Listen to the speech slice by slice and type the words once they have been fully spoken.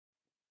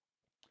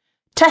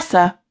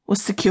Tessa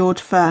was secured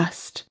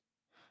first.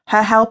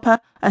 Her helper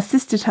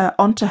assisted her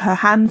onto her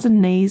hands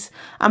and knees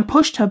and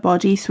pushed her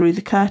body through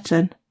the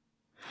curtain.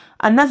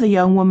 Another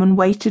young woman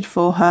waited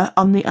for her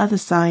on the other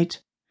side.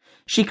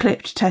 She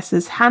clipped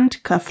Tessa's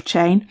handcuff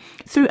chain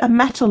through a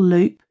metal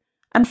loop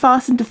and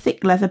fastened a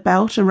thick leather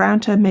belt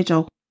around her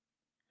middle.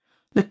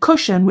 The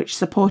cushion which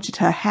supported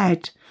her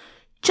head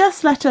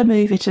just let her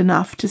move it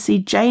enough to see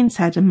Jane's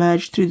head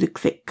emerge through the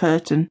thick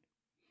curtain.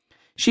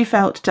 She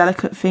felt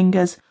delicate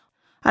fingers,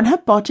 and her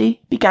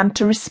body began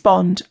to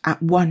respond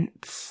at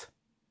once.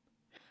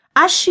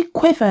 As she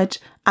quivered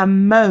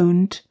and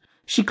moaned,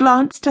 she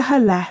glanced to her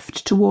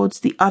left towards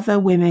the other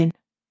women.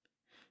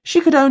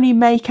 She could only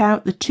make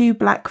out the 2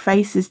 black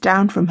faces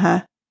down from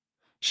her.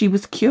 She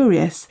was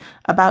curious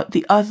about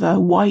the other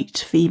white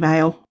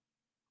female.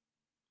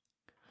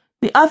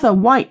 The other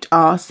white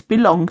arse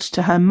belonged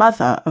to her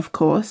mother, of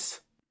course.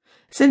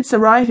 Since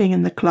arriving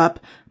in the club,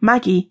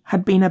 Maggie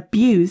had been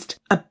abused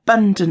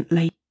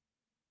abundantly.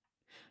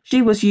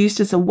 She was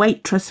used as a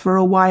waitress for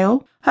a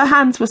while. Her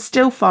hands were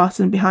still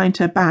fastened behind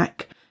her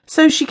back,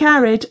 so she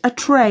carried a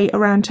tray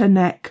around her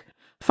neck,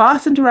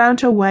 fastened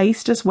around her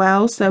waist as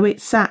well, so it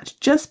sat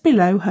just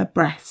below her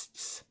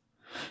breasts.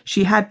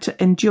 She had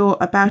to endure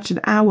about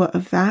an hour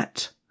of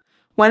that.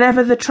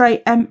 Whenever the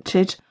tray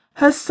emptied,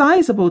 her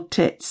sizable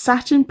tits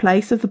sat in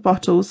place of the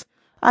bottles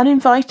and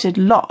invited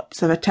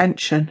lots of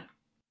attention.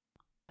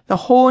 The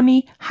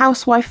horny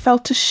housewife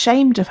felt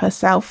ashamed of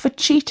herself for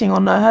cheating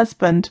on her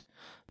husband,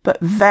 but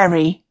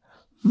very,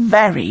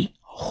 very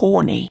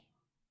horny.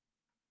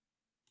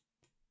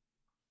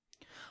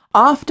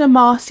 After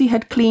Marcy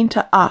had cleaned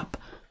her up,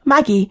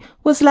 Maggie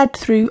was led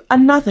through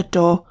another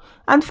door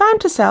and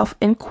found herself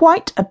in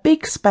quite a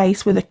big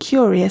space with a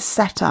curious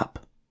setup.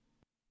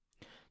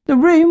 The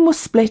room was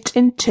split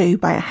in 2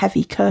 by a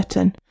heavy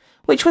curtain,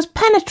 which was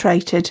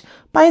penetrated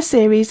by a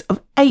series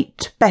of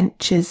 8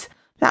 benches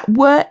that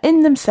were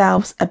in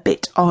themselves a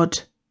bit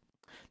odd.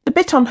 The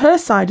bit on her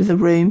side of the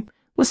room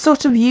was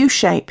sort of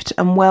U-shaped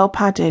and well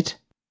padded.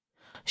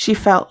 She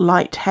felt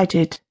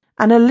light-headed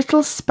and a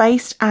little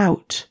spaced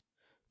out,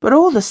 but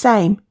all the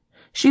same,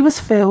 she was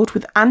filled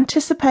with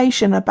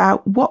anticipation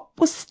about what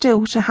was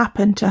still to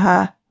happen to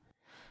her.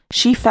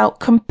 She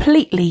felt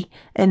completely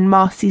in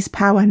Marcy's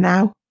power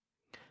now.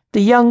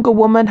 The younger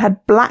woman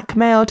had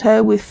blackmailed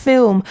her with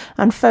film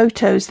and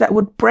photos that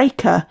would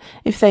break her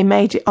if they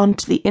made it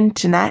onto the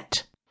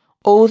internet.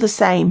 All the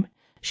same,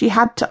 she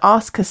had to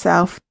ask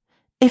herself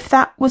if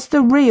that was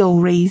the real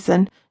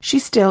reason she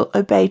still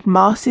obeyed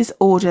Marcy's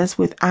orders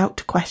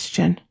without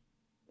question.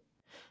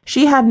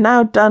 She had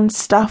now done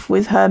stuff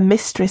with her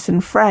mistress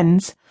and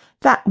friends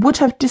that would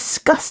have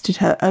disgusted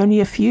her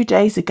only a few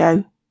days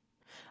ago.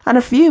 And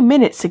a few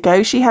minutes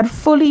ago she had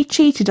fully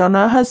cheated on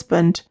her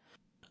husband.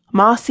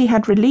 Marcy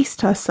had released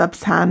her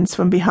sub's hands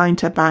from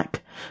behind her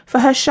back for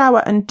her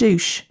shower and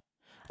douche,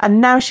 and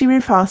now she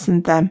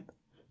refastened them,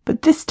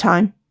 but this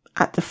time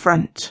at the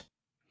front.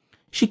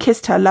 She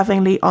kissed her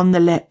lovingly on the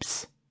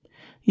lips.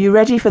 "You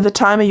ready for the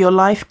time of your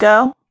life,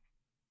 girl?"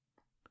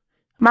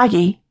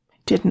 Maggie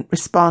didn't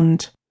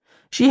respond.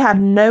 She had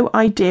no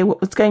idea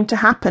what was going to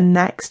happen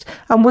next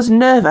and was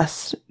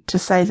nervous, to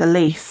say the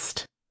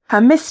least.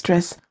 Her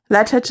mistress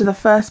led her to the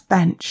first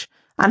bench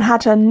and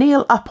had her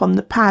kneel up on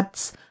the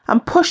pads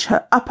and push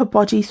her upper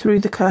body through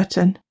the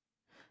curtain.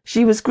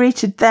 She was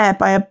greeted there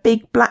by a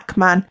big black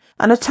man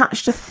and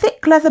attached a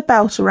thick leather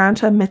belt around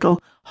her middle,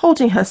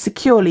 holding her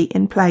securely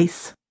in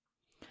place.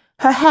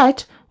 Her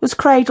head was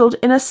cradled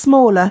in a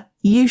smaller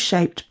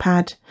U-shaped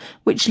pad,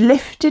 which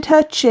lifted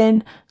her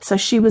chin so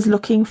she was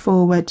looking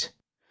forward.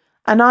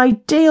 An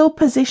ideal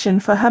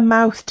position for her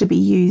mouth to be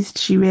used,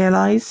 she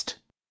realised.